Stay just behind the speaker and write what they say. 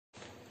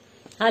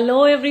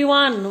Hello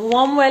everyone,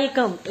 warm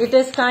welcome. It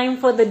is time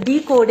for the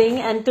decoding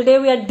and today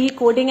we are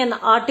decoding an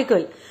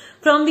article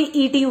from the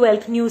ET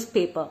Wealth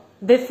newspaper.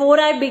 Before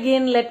I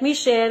begin, let me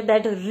share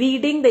that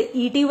reading the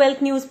ET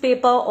Wealth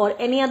newspaper or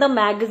any other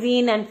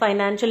magazine and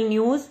financial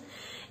news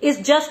is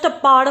just a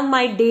part of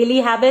my daily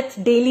habits,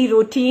 daily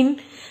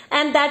routine,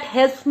 and that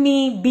helps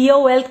me be a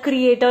wealth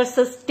creator,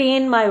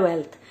 sustain my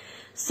wealth.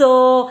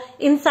 So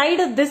inside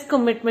of this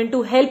commitment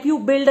to help you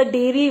build a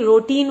daily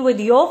routine with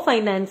your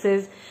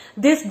finances,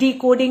 this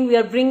decoding we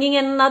are bringing,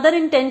 and another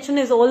intention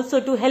is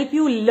also to help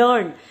you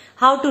learn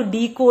how to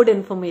decode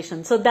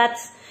information. So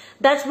that's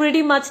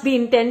pretty much the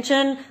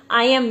intention.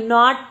 I am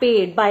not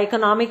paid by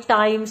Economic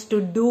Times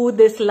to do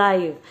this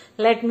live.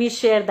 Let me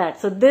share that.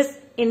 So this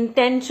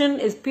intention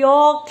is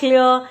pure,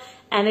 clear,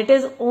 and it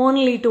is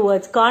only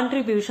towards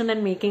contribution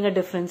and making a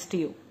difference to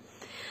you.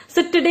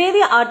 So today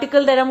the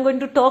article that I'm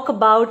going to talk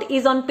about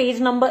is on page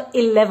number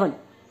 11.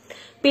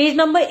 Page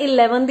number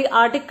 11, the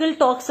article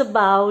talks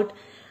about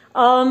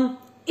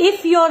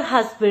if your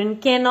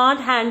husband cannot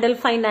handle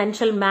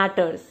financial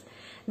matters,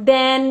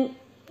 then,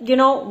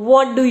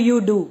 what do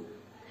you do?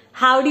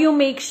 How do you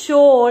make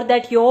sure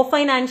that your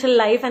financial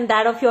life and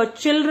that of your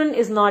children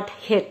is not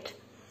hit?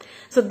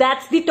 So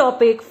that's the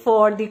topic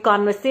for the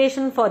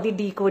conversation, for the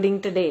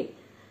decoding today.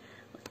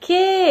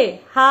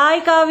 Okay. Hi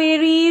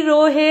Kaveri,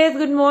 Rohit,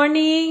 good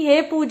morning.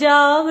 Hey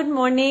Pooja, good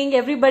morning.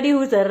 Everybody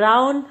who's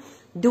around,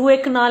 do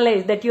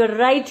acknowledge that you're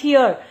right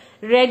here,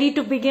 ready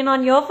to begin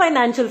on your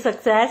financial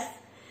success.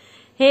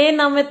 Hey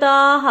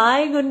Namita,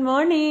 hi, good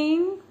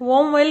morning.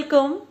 Warm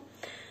welcome.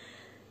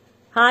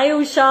 Hi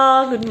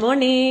Usha, good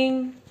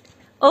morning.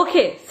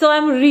 Okay, so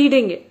I'm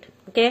reading it.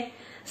 Okay.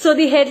 So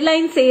the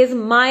headline says,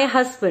 my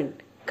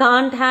husband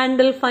can't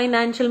handle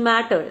financial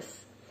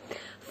matters.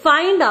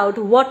 Find out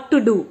what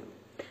to do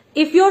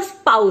if your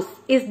spouse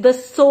is the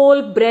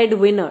sole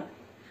breadwinner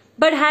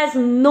but has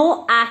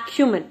no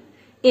acumen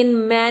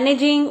in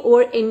managing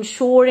or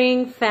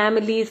ensuring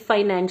family's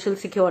financial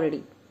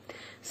security.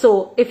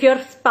 So if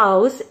your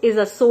spouse is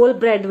a sole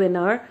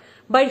breadwinner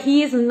but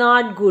he is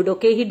not good,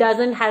 okay, he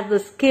doesn't have the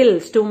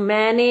skills to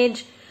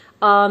manage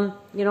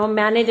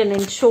manage and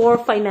ensure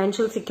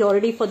financial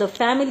security for the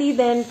family,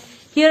 then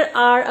here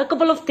are a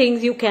couple of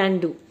things you can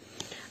do.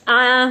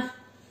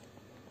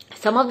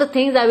 Some of the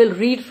things I will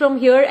read from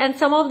here and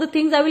some of the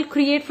things I will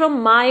create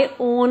from my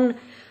own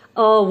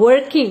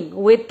working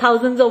with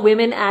thousands of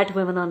women at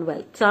Women on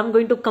Wealth. So I'm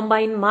going to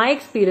combine my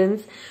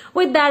experience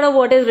with that of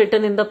what is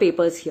written in the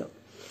papers here.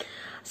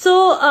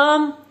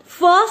 So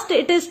first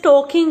it is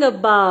talking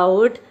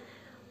about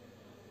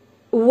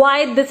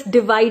why this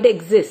divide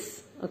exists.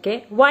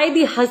 Okay, why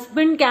the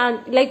husband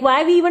can't,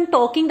 why are we even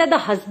talking that the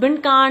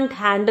husband can't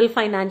handle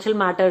financial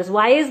matters?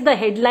 Why is the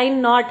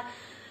headline not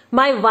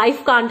my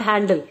wife can't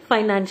handle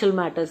financial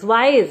matters?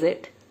 Why is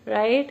it,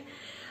 right?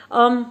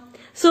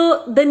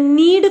 So the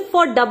need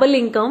for double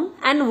income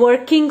and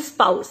working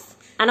spouse,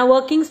 and a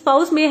working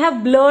spouse may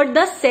have blurred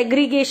the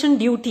segregation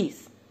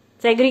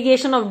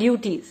of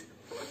duties.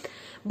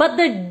 But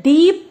the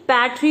deep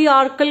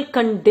patriarchal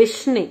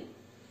conditioning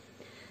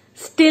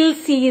still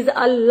sees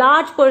a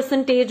large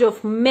percentage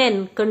of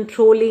men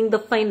controlling the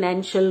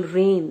financial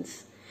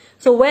reins.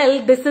 So,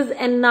 this is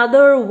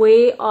another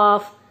way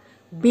of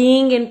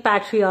being in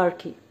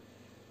patriarchy.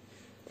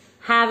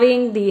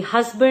 Having the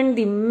husband,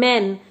 the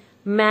men,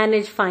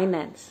 manage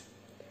finance.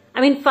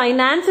 I mean,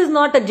 finance is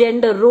not a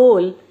gender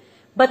role,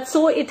 but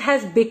so it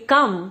has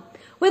become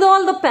with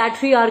all the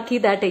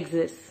patriarchy that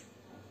exists.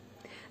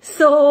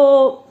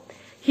 So,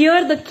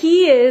 here the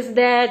key is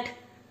that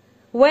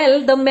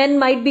the men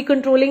might be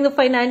controlling the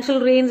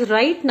financial reins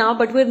right now,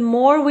 but with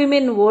more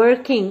women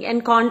working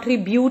and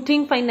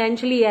contributing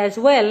financially as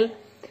well,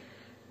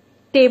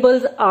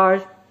 tables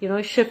are,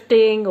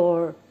 shifting,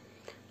 or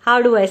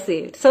how do I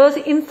say it? So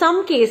in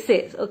some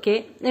cases,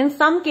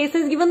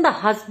 even the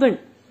husband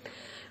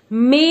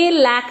may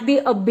lack the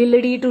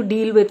ability to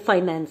deal with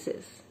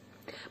finances.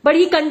 But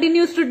he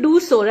continues to do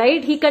so,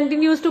 right? He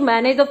continues to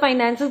manage the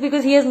finances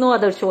because he has no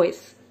other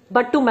choice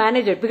but to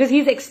manage it, because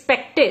he's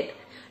expected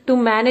to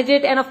manage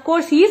it, and of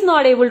course he is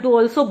not able to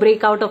also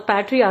break out of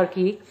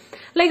patriarchy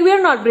like we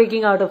are not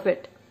breaking out of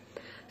it.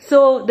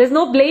 So there's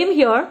no blame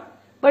here,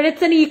 but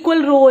it's an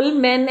equal role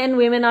men and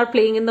women are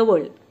playing in the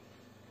world.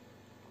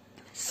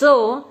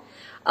 So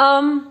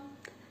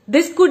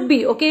this could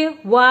be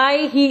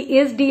why he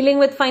is dealing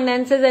with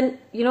finances and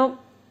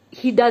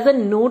he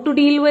doesn't know to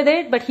deal with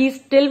it, but he's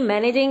still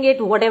managing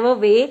it whatever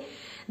way.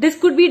 This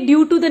could be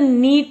due to the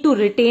need to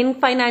retain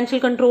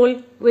financial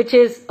control, which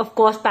is, of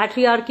course,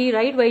 patriarchy,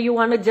 right? Where you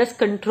want to just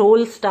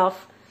control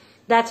stuff.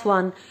 That's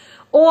one.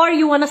 Or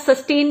you want to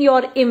sustain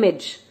your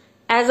image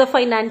as a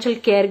financial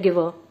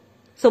caregiver.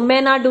 So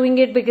men are doing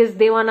it because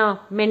they want to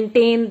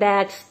maintain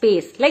that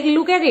space.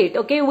 Look at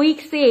it, we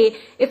say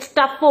it's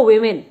tough for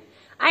women.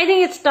 I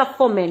think it's tough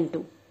for men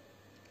too.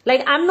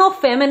 I'm no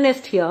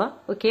feminist here,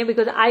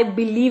 because I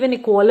believe in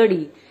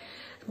equality.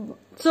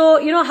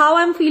 So, how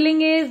I'm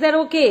feeling is that,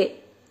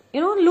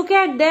 look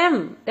at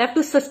them. They have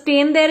to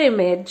sustain their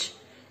image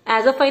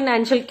as a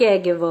financial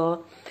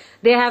caregiver.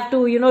 They have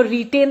to,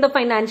 retain the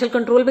financial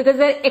control because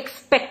they're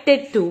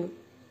expected to.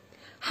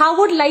 How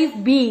would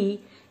life be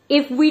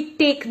if we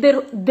take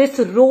this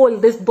role,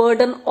 this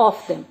burden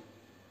off them?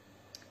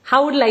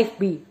 How would life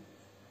be?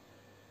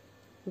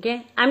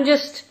 Okay, I'm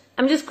just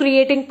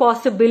creating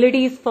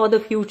possibilities for the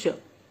future.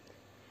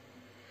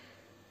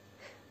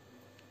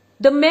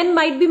 The men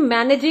might be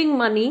managing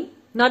money,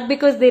 not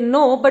because they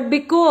know, but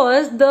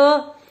because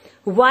the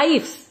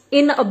wife's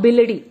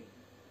inability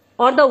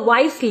or the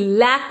wife's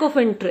lack of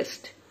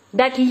interest,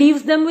 that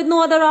leaves them with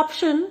no other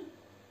option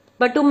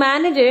but to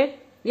manage it.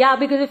 Yeah,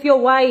 because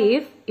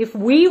if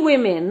we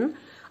women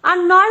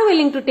are not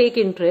willing to take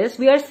interest,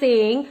 we are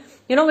saying,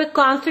 we're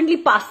constantly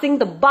passing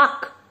the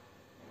buck.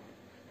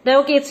 That,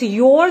 okay, it's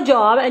your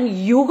job and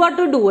you got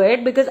to do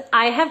it because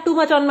I have too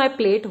much on my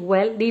plate.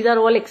 Well, these are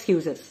all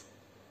excuses.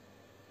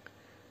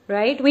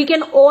 Right? We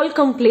can all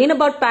complain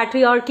about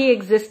patriarchy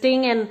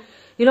existing and,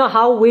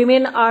 how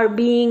women are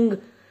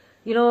being,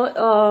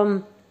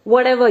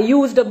 whatever,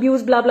 used,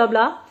 abused, blah, blah,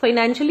 blah,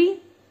 financially.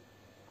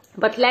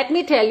 But let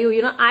me tell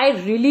you, I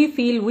really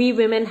feel we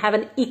women have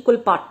an equal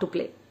part to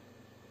play.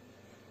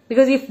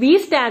 Because if we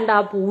stand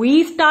up,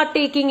 we start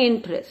taking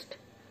interest.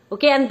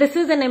 Okay, and this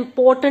is an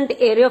important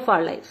area of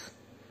our lives.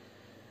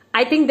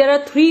 I think there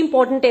are 3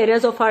 important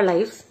areas of our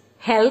lives: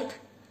 health,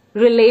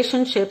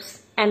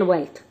 relationships, and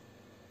wealth.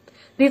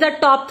 These are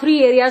top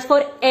 3 areas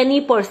for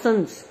any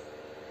person's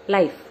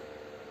life,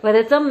 whether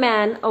it's a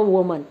man or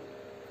woman.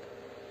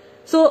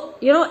 So,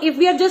 if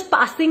we are just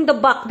passing the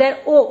buck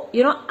that,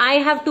 I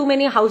have too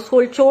many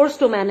household chores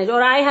to manage,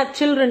 or I have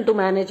children to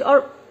manage,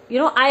 or,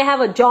 I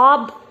have a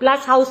job,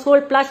 plus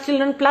household, plus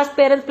children, plus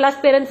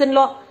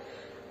parents-in-law.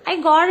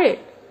 I got it.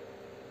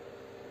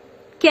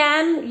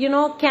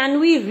 Can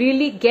we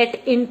really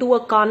get into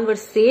a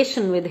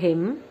conversation with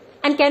him?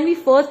 And can we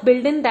first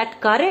build in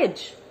that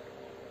courage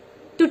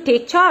to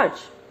take charge?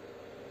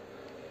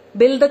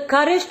 Build the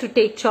courage to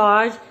take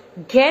charge,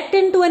 get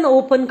into an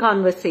open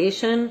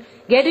conversation,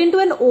 get into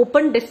an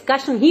open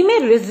discussion. He may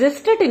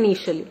resist it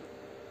initially.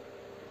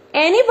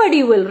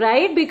 Anybody will,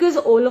 right? Because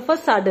all of a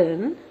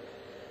sudden,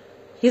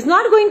 he's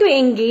not going to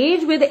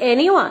engage with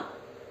anyone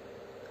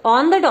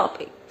on the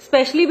topic.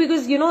 Especially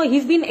because,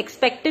 he's been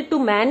expected to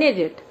manage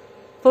it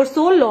for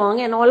so long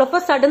and all of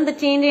a sudden the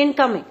change ain't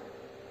coming.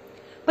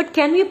 But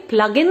can we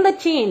plug in the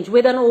change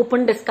with an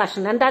open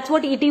discussion? And that's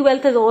what ET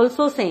Wealth is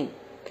also saying.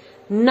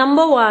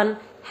 Number 1,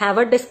 have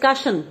a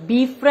discussion.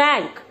 Be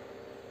frank.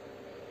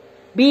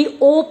 Be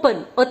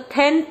open,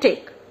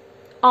 authentic,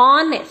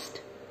 honest.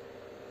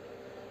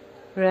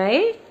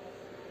 Right?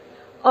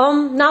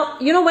 Now,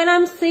 when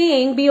I'm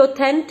saying be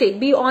authentic,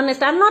 be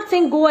honest, I'm not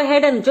saying go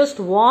ahead and just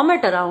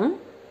vomit around.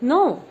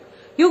 No.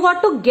 You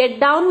got to get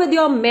down with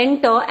your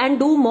mentor and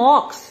do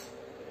mocks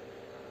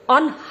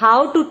on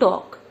how to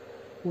talk,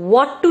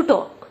 what to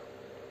talk.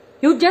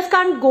 You just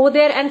can't go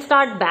there and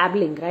start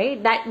babbling,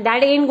 right?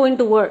 That ain't going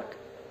to work.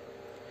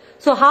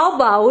 So how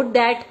about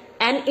that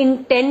an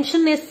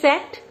intention is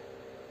set,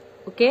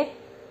 okay?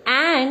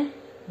 And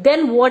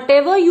then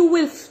whatever you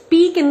will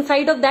speak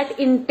inside of that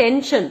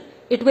intention,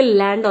 it will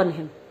land on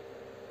him.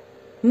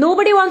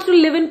 Nobody wants to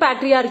live in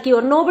patriarchy,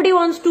 or nobody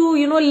wants to,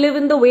 live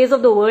in the ways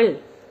of the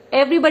world.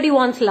 Everybody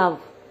wants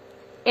love.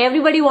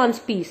 Everybody wants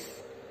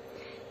peace.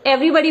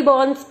 Everybody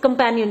wants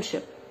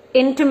companionship,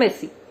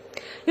 intimacy.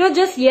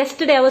 Just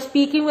yesterday I was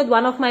speaking with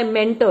one of my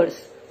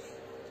mentors.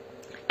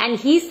 And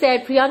he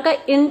said,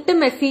 Priyanka,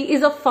 intimacy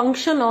is a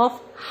function of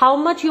how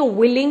much you're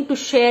willing to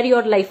share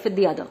your life with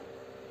the other.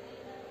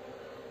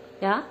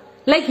 Yeah?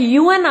 Like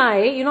you and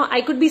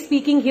I could be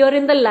speaking here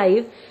in the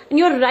live and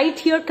you're right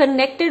here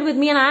connected with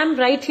me and I'm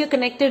right here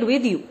connected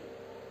with you.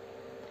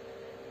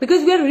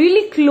 Because we are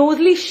really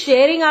closely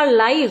sharing our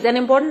lives, an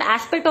important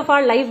aspect of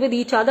our life with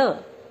each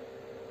other.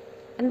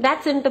 And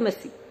that's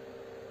intimacy.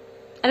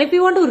 And if we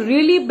want to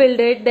really build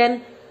it,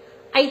 then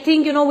I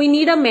think, we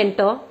need a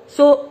mentor.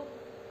 So,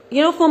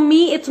 for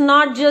me, it's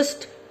not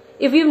just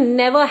if we've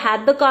never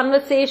had the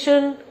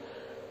conversation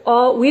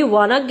or we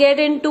want to get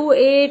into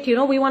it,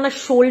 we want to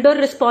shoulder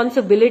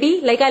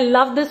responsibility. Like I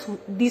love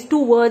these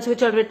 2 words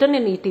which are written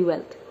in ET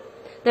Wealth.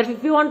 That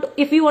if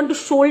we want to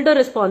shoulder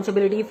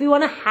responsibility, if we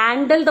want to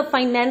handle the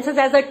finances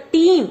as a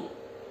team,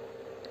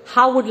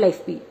 how would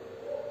life be?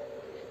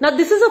 Now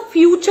this is a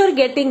future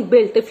getting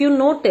built. If you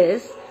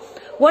notice,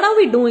 what are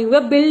we doing?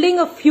 We're building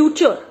a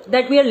future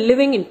that we are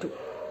living into.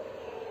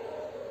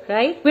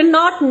 Right? We're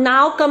not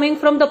now coming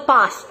from the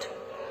past,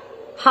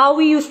 how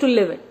we used to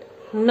live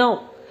it.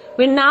 No.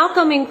 We're now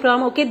coming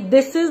from, okay,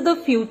 this is the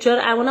future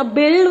I want to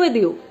build with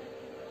you.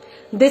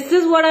 This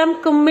is what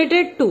I'm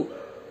committed to.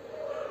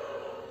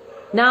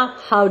 Now,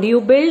 how do you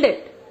build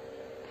it?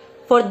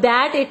 For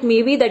that, it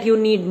may be that you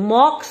need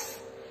mocks.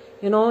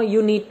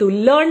 You need to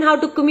learn how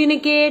to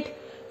communicate.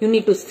 You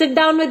need to sit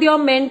down with your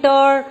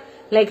mentor,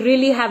 like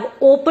really have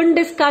open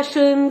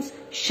discussions,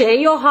 share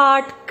your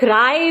heart,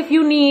 cry if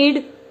you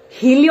need,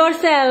 heal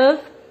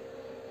yourself.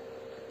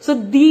 So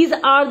these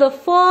are the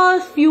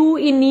first few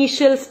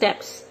initial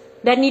steps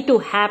that need to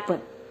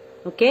happen.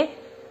 Okay?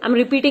 I'm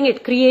repeating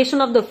it.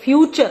 Creation of the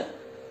future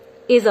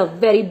is a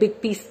very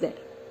big piece there.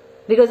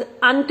 Because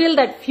until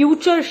that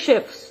future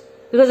shifts,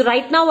 because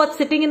right now what's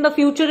sitting in the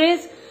future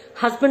is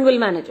husband will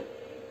manage it.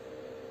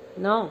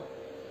 No.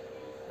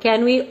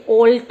 Can we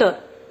alter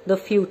the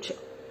future?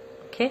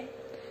 Okay.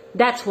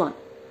 That's one.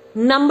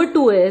 Number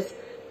two is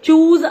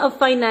choose a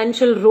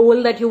financial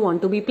role that you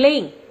want to be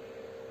playing.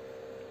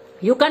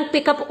 You can't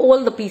pick up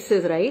all the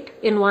pieces, right,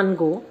 in one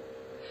go.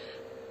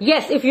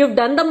 Yes, if you've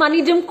done the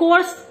money gym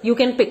course, you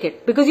can pick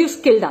it because you've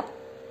skilled up.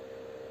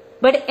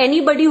 But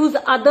anybody who's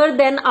other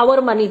than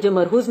our money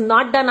gymmer, who's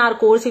not done our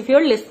course, if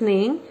you're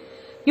listening,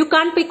 you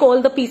can't pick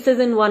all the pieces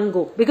in one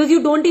go because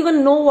you don't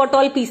even know what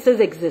all pieces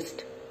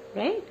exist,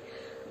 right?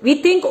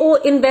 We think, oh,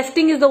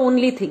 investing is the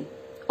only thing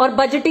or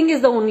budgeting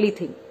is the only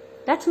thing.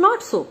 That's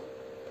not so.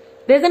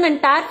 There's an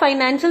entire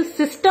financial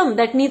system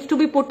that needs to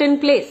be put in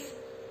place.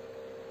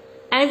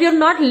 And if you're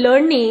not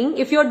learning,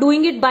 if you're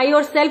doing it by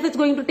yourself, it's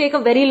going to take a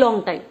very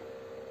long time,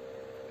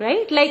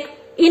 right? Like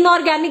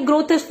inorganic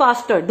growth is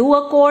faster. Do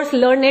a course,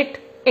 learn it,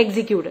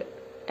 execute it,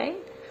 right?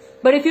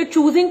 But if you're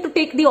choosing to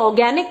take the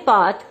organic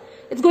path,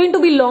 it's going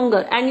to be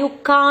longer and you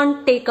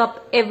can't take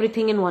up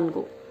everything in one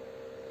go.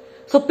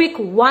 So pick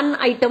one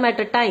item at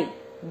a time.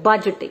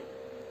 Budgeting,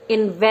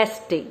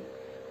 investing,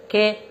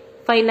 okay,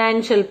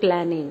 financial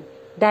planning,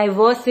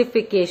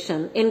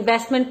 diversification,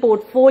 investment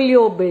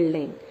portfolio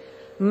building,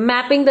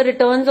 mapping the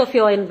returns of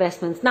your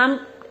investments.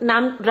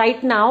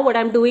 Right now, what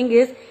I'm doing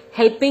is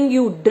helping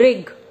you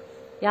dig,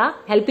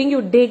 helping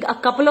you dig a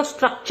couple of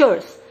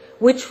structures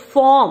which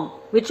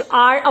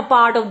are a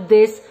part of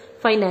this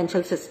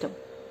financial system.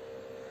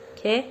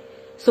 Okay.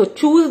 So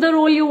choose the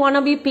role you want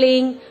to be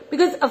playing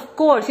because of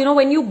course,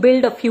 when you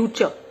build a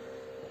future,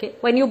 okay,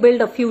 when you build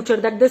a future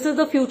that this is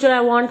the future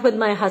I want with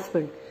my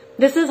husband.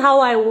 This is how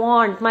I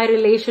want my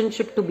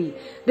relationship to be.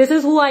 This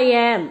is who I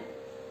am.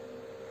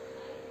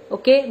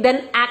 Okay,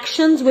 then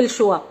actions will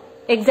show up.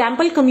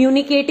 Example,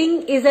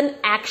 communicating is an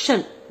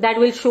action that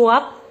will show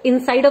up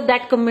inside of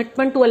that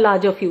commitment to a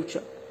larger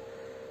future.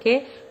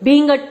 Okay,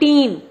 being a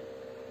team,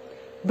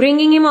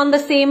 bringing him on the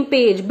same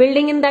page,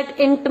 building in that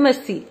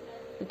intimacy.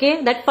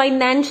 Okay, that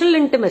financial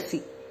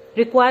intimacy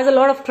requires a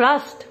lot of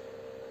trust.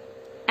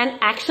 And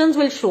actions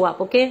will show up,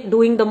 okay?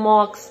 Doing the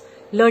mocks,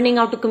 learning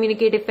how to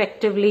communicate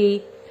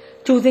effectively,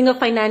 choosing a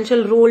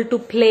financial role to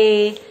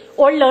play,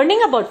 or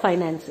learning about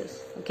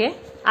finances, okay?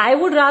 I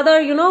would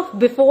rather,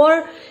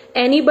 before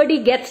anybody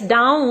gets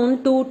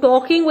down to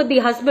talking with the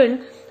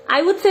husband,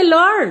 I would say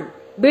learn.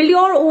 Build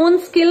your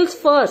own skills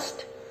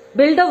first.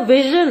 Build a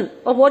vision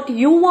of what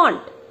you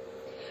want.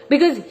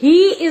 Because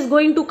he is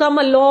going to come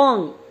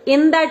along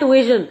in that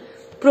vision,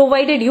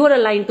 provided you are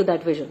aligned to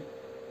that vision.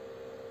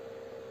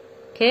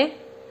 Okay?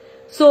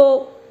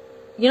 So,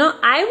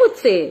 I would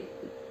say,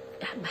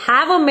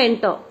 have a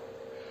mentor.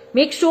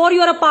 Make sure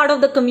you are a part of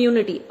the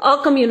community,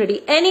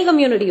 any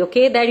community,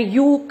 okay, that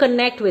you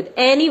connect with,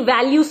 any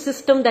value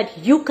system that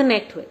you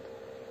connect with,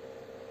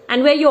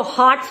 and where your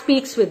heart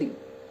speaks with you.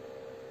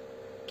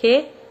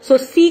 Okay? So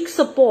seek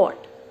support.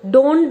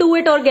 Don't do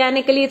it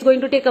organically. It's going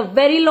to take a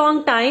very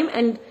long time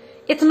and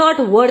it's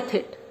not worth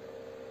it,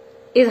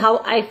 is how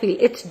I feel.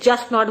 It's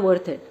just not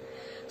worth it.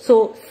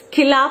 So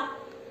skill up,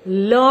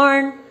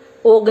 learn,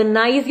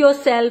 organize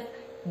yourself,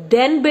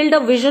 then build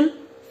a vision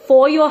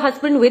for your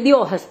husband with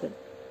your husband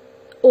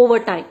over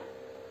time.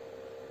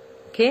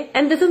 Okay?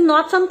 And this is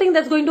not something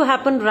that's going to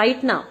happen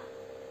right now.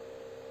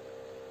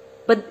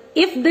 But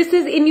if this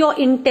is in your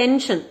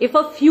intention, if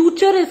a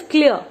future is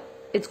clear,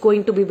 it's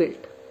going to be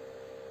built.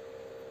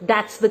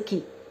 That's the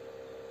key.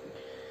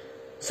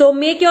 So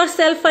make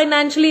yourself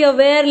financially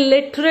aware,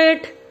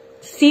 literate,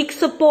 seek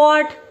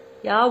support,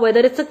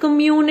 whether it's a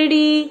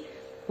community,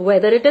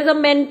 whether it is a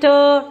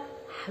mentor,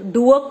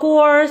 do a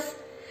course,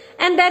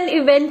 and then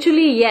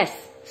eventually, yes,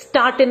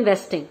 start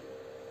investing.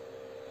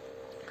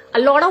 A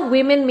lot of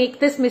women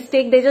make this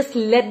mistake. They just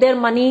let their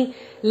money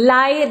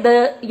lie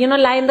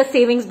in the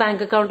savings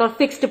bank account or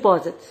fixed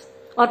deposits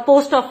or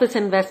post office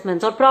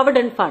investments or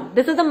provident fund.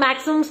 This is the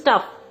maximum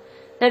stuff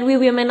that we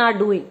women are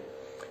doing.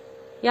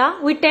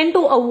 We tend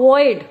to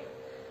avoid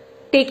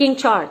taking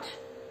charge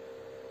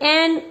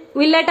and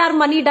we let our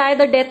money die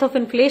the death of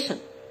inflation,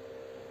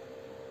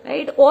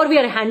 right? Or we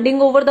are handing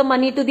over the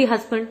money to the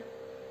husband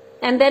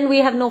and then we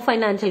have no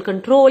financial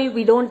control.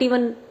 We don't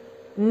even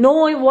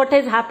know what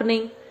is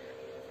happening,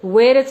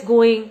 where it's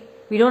going.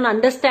 We don't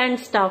understand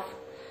stuff.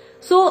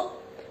 So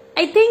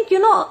I think,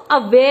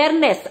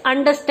 awareness,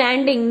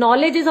 understanding,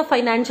 knowledge is a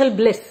financial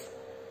bliss.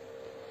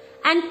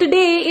 And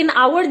today in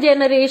our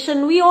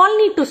generation, we all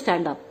need to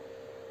stand up.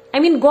 I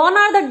mean, gone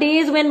are the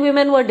days when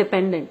women were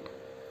dependent.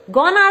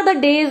 Gone are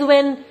the days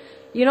when,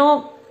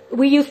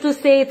 we used to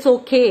say it's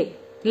okay,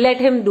 let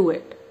him do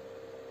it.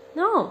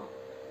 No.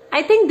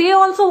 I think they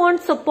also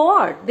want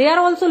support. They are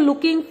also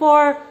looking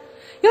for,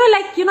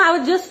 I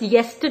was just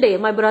yesterday,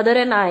 my brother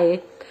and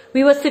I,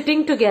 we were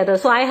sitting together.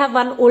 So I have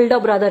one older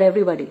brother,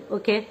 everybody,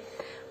 okay?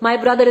 My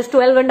brother is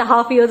 12 and a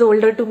half years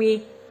older to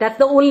me. That's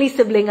the only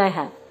sibling I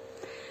have.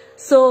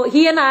 So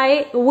he and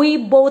I, we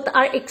both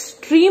are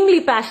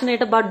extremely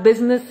passionate about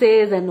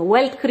businesses and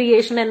wealth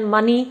creation and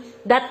money.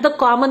 That's the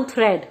common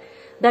thread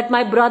that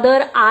my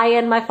brother, I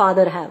and my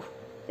father have.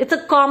 It's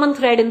a common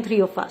thread in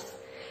three of us.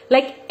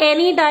 Like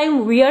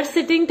anytime we are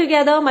sitting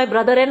together, my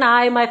brother and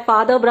I, my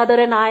father, brother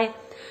and I,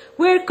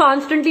 we're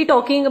constantly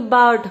talking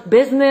about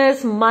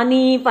business,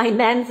 money,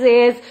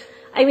 finances.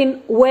 I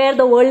mean, where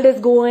the world is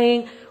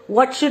going,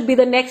 what should be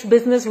the next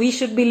business we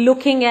should be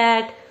looking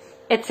at,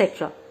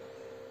 etc.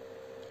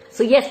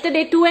 So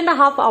yesterday,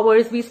 2.5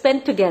 hours we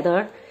spent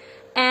together,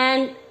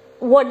 and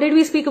what did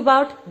we speak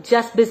about?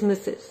 Just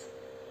businesses.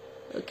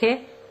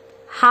 Okay?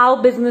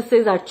 How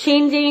businesses are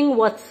changing,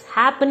 what's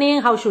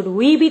happening, how should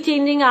we be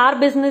changing our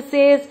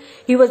businesses.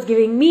 He was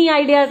giving me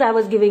ideas, I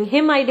was giving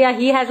him idea.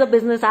 He has a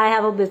business, I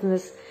have a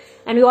business,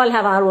 and we all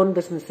have our own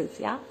businesses.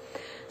 Yeah.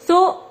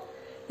 So,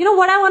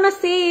 what I want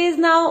to say is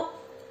now,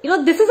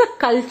 this is a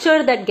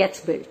culture that gets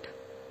built.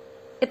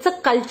 It's a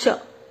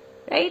culture,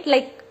 right?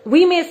 Like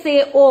we may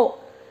say, oh,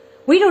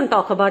 we don't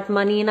talk about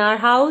money in our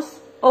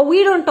house, or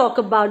we don't talk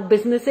about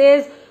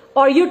businesses,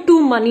 or you're too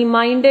money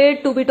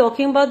minded to be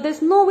talking about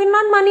this. No, we're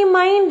not money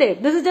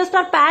minded. This is just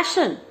our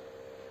passion.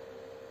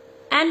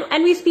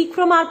 And we speak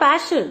from our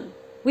passion.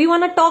 We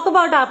want to talk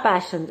about our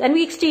passions, and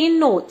we exchange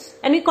notes,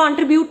 and we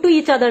contribute to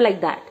each other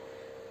like that.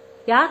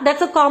 Yeah,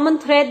 that's a common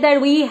thread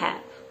that we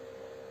have.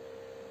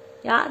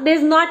 Yeah,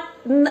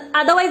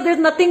 otherwise there's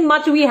nothing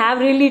much we have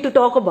really to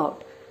talk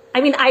about. I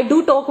mean, I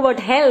do talk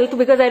about health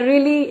because I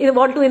really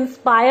want to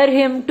inspire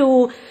him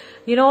to,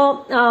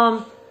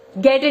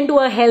 get into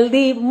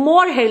a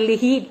more healthy.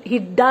 He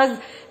does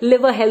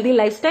live a healthy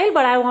lifestyle,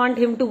 but I want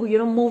him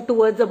to, move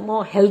towards a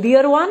more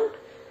healthier one.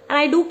 And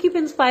I do keep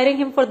inspiring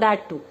him for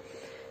that too.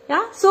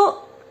 Yeah.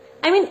 So,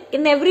 I mean,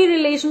 in every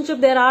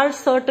relationship, there are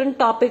certain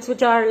topics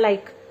which are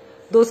like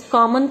those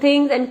common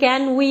things. And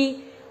can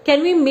we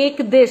make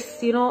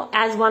this,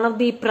 as one of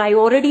the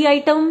priority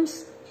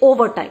items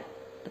over time?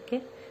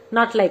 Okay.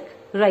 Not like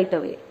right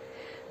away.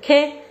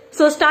 Okay.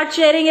 So start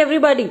sharing,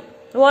 everybody.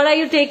 What are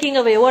you taking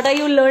away? What are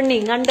you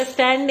learning,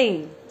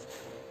 understanding?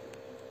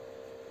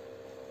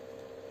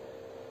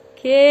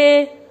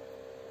 Okay.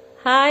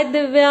 Hi,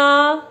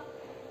 Divya.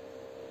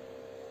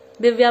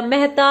 Divya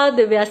Mehta,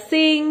 Divya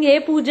Singh. Hey,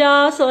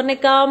 Pooja,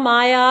 Sonika,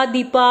 Maya,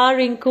 Deepa,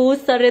 Rinku,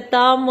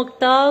 Sarita,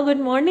 Mukta. Good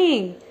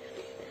morning.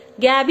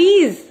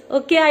 Gabbies.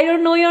 Okay, I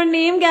don't know your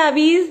name,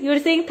 Gabbies. You're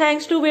saying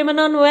thanks to Women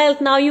on Wealth,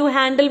 now you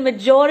handle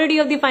majority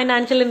of the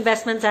financial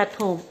investments at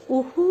home.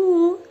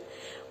 Woohoo.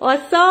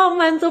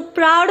 Awesome. I'm so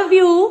proud of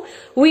you.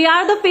 We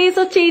are the face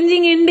of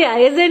changing India,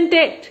 isn't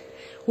it?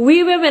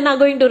 We women are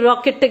going to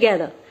rock it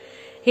together.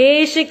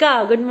 Hey,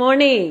 Shika. Good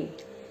morning.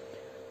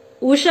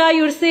 Usha,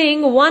 you're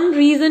saying one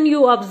reason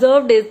you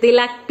observed is they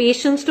lack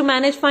patience to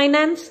manage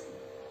finance.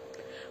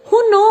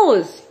 Who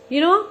knows?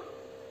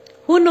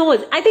 Who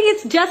knows? I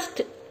think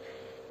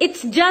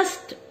it's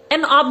just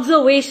an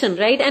observation,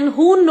 right? And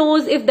who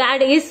knows if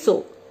that is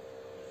so,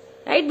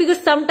 right?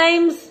 Because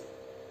sometimes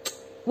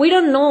we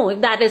don't know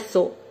if that is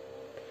so.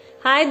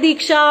 Hi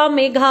Diksha,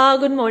 Megha,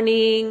 good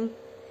morning.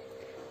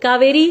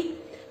 Kaveri,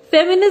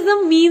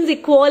 feminism means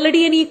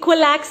equality and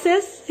equal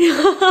access.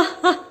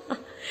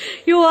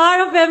 You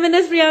are a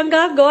feminist,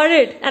 Priyanka, got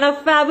it. And a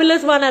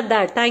fabulous one at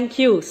that, thank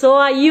you. So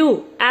are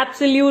you,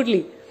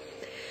 absolutely.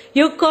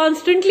 You're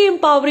constantly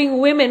empowering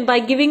women by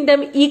giving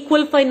them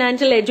equal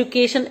financial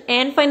education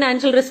and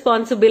financial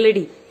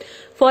responsibility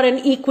for an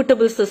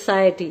equitable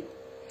society.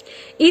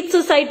 Each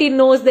society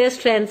knows their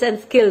strengths and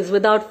skills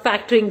without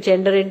factoring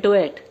gender into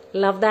it.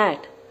 Love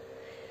that.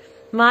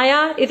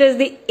 Maya, it is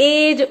the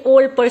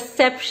age-old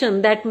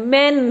perception that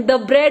men, the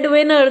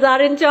breadwinners, are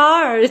in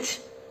charge.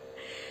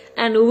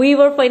 And we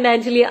were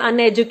financially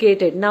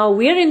uneducated. Now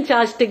we're in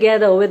charge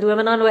together with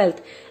Women on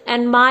Wealth.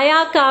 And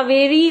Maya,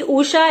 Kaveri,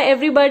 Usha,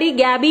 everybody,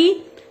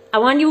 Gabby, I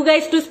want you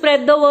guys to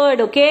spread the word,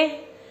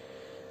 okay?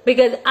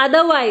 Because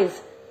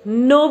otherwise,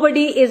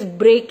 nobody is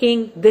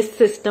breaking this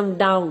system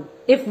down.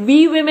 If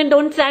we women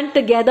don't stand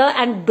together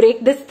and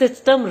break this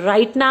system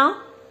right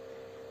now,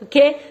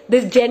 okay,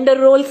 this gender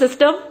role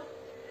system,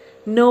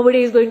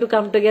 nobody is going to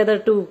come together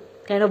to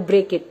kind of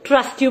break it.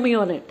 Trust you me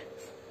on it.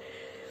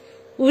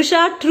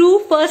 Usha, true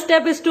first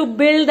step is to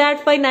build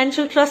that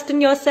financial trust in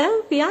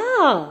yourself.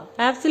 Yeah,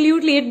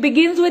 absolutely. It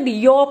begins with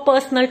your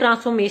personal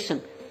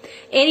transformation.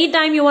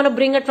 Anytime you want to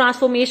bring a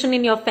transformation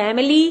in your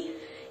family,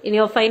 in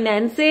your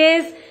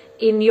finances,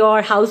 in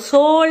your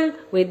household,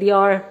 with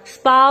your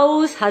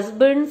spouse,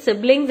 husband,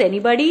 siblings,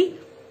 anybody,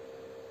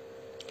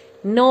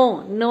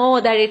 know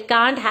that it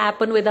can't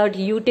happen without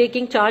you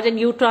taking charge and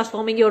you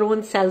transforming your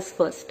own selves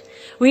first.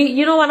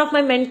 One of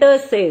my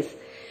mentors says,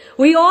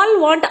 we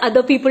all want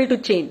other people to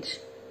change,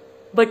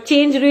 but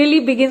change really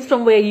begins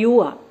from where you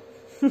are.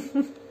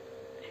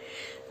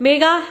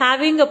 Mega,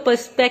 having a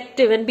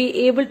perspective and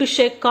be able to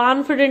share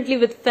confidently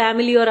with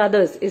family or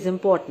others is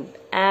important.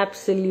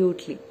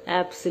 Absolutely,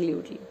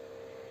 absolutely.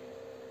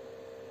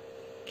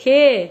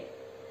 Okay.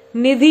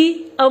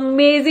 Nidhi,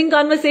 amazing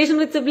conversation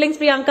with siblings,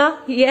 Priyanka.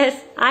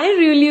 Yes, I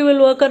really will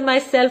work on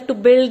myself to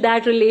build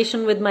that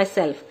relation with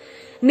myself.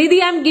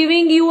 Nidhi, I'm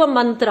giving you a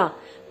mantra.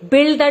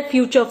 Build that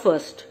future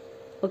first.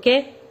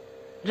 Okay?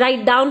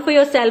 Write down for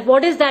yourself,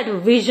 what is that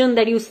vision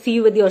that you see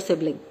with your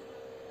sibling?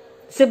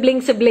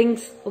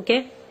 Siblings,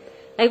 okay?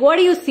 Like, what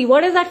do you see?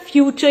 What is that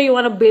future you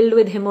want to build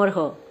with him or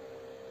her?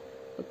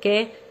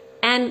 Okay?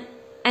 And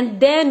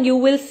then you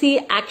will see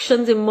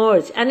actions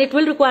emerge, and it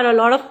will require a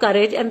lot of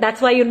courage, and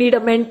that's why you need a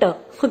mentor.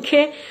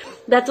 Okay?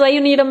 That's why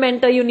you need a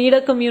mentor, you need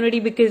a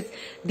community, because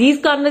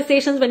these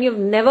conversations, when you've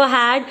never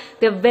had,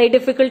 they're very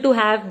difficult to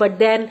have, but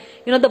then,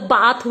 the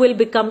bath will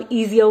become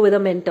easier with a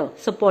mentor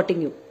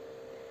supporting you.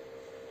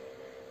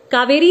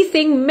 Kaveri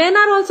saying, men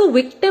are also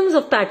victims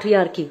of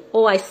patriarchy.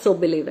 Oh, I so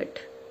believe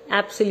it.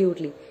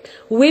 Absolutely.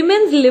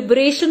 Women's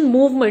liberation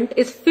movement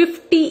is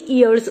 50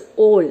 years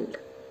old.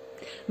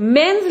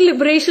 Men's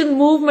liberation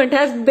movement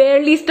has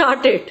barely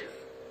started.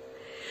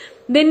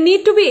 They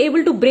need to be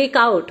able to break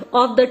out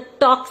of the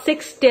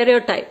toxic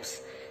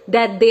stereotypes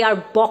that they are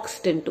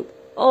boxed into.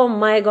 Oh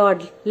my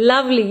God,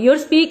 lovely. You're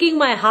speaking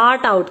my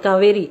heart out,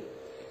 Kaveri.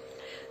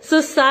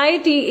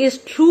 Society is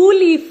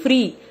truly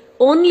free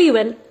only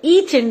when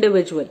each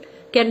individual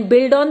can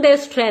build on their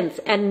strengths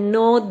and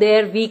know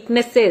their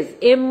weaknesses,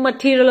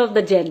 immaterial of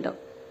the gender.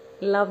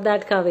 Love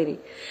that, Kaveri.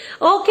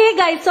 Okay,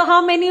 guys, so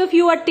how many of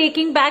you are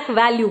taking back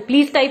value?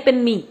 Please type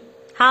in me.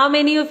 How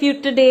many of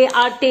you today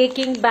are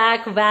taking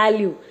back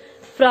value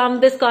from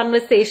this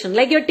conversation?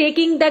 Like, you're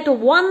taking that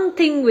one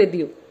thing with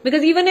you.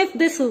 Because even if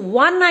this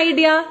one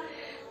idea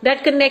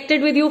that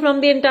connected with you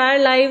from the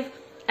entire life,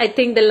 I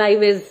think the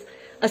life is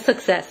a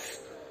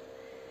success.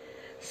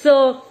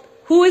 So,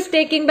 who is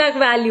taking back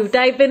value?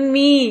 Type in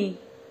me.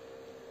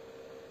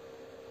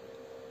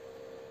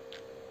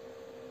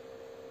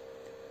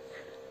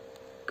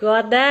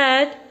 Got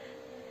that?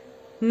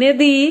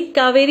 Nidhi,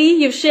 Kaveri,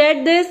 you've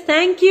shared this.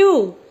 Thank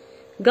you.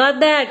 Got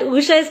that.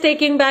 Usha is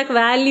taking back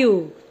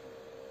value.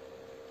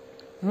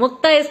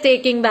 Mukta is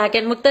taking back,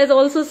 and Mukta is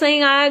also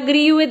saying, I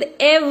agree with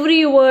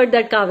every word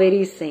that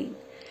Kaveri is saying.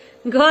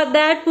 Got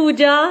that,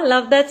 Pooja?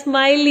 Love that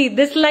smiley.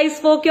 This live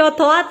spoke your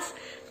thoughts.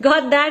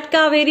 Got that,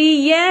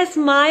 Kaveri? Yes,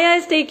 Maya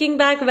is taking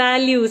back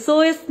value.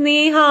 So is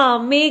Sneha,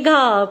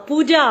 Megha,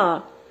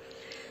 Pooja.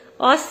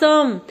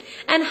 Awesome.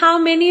 And how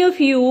many of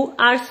you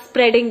are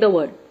spreading the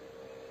word?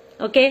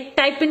 Okay,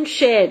 type in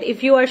shared.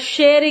 If you are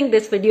sharing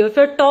this video, if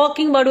you're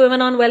talking about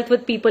women on wealth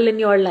with people in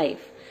your life,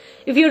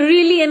 if you're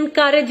really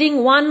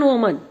encouraging one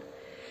woman,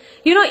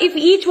 if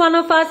each one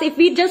of us, if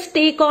we just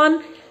take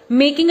on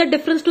making a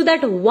difference to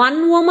that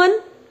one woman,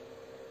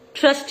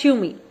 trust you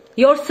me,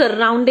 your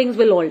surroundings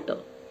will alter.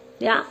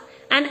 Yeah.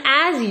 And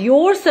as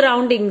your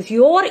surroundings,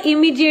 your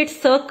immediate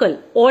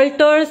circle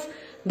alters,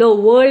 the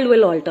world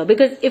will alter.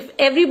 Because if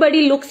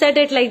everybody looks at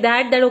it like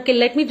that, okay,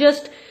 let me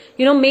just,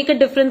 make a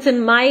difference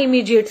in my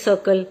immediate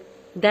circle,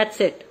 that's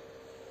it.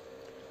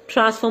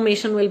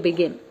 Transformation will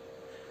begin.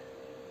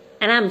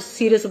 And I'm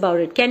serious about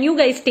it. Can you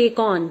guys take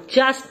on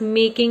just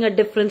making a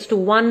difference to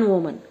one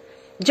woman?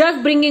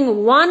 Just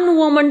bringing one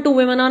woman to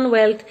Women on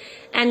Wealth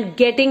and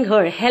getting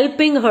her,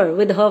 helping her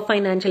with her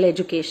financial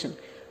education.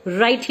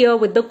 Right here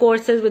with the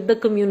courses, with the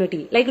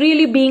community. Like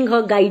really being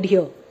her guide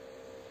here.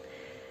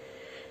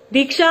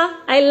 Diksha,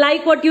 I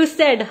like what you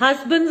said.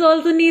 Husbands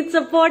also need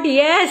support.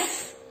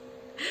 Yes.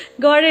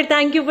 Got it.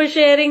 Thank you for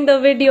sharing the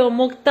video.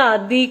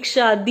 Mukta,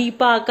 Diksha,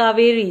 Deepa,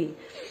 Kaveri.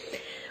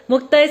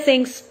 Mukta is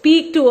saying,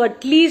 speak to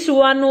at least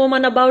one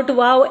woman about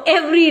wow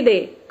every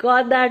day.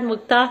 Got that,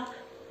 Mukta?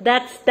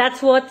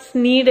 That's what's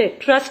needed.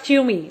 Trust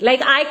you me.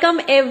 Like I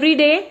come every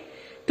day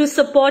to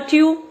support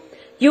you.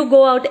 You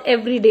go out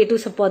every day to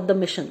support the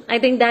mission. I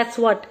think that's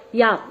what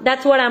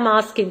I'm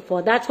asking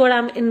for. That's what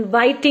I'm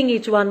inviting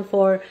each one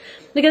for.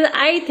 Because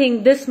I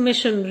think this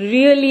mission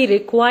really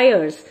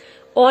requires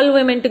all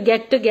women to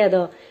get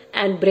together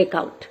and break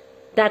out.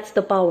 That's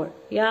the power.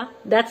 Yeah,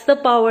 that's the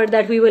power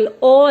that we will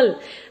all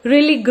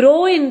really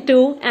grow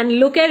into and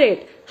look at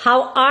it.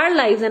 How our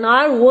lives and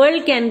our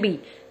world can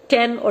be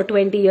 10 or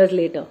 20 years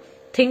later.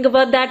 Think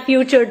about that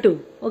future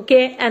too.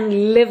 Okay,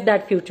 and live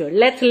that future.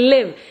 Let's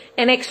live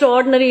an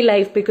extraordinary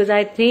life because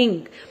I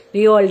think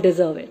we all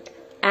deserve it.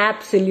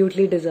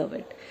 Absolutely deserve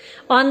it.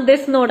 On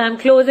this note, I'm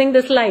closing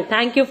this live.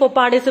 Thank you for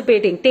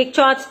participating. Take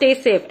charge, stay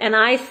safe. And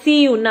I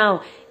see you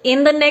now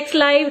in the next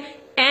live.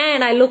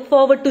 And I look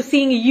forward to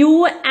seeing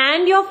you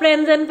and your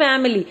friends and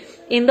family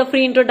in the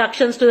free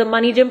introductions to the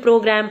Money Gym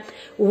program.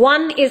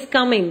 One is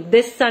coming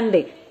this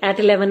Sunday at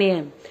 11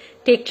 a.m.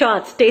 Take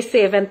charge, stay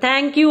safe. And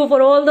thank you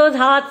for all those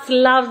hearts,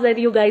 loves that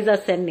you guys are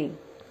sending.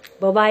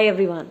 Bye-bye,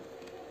 everyone.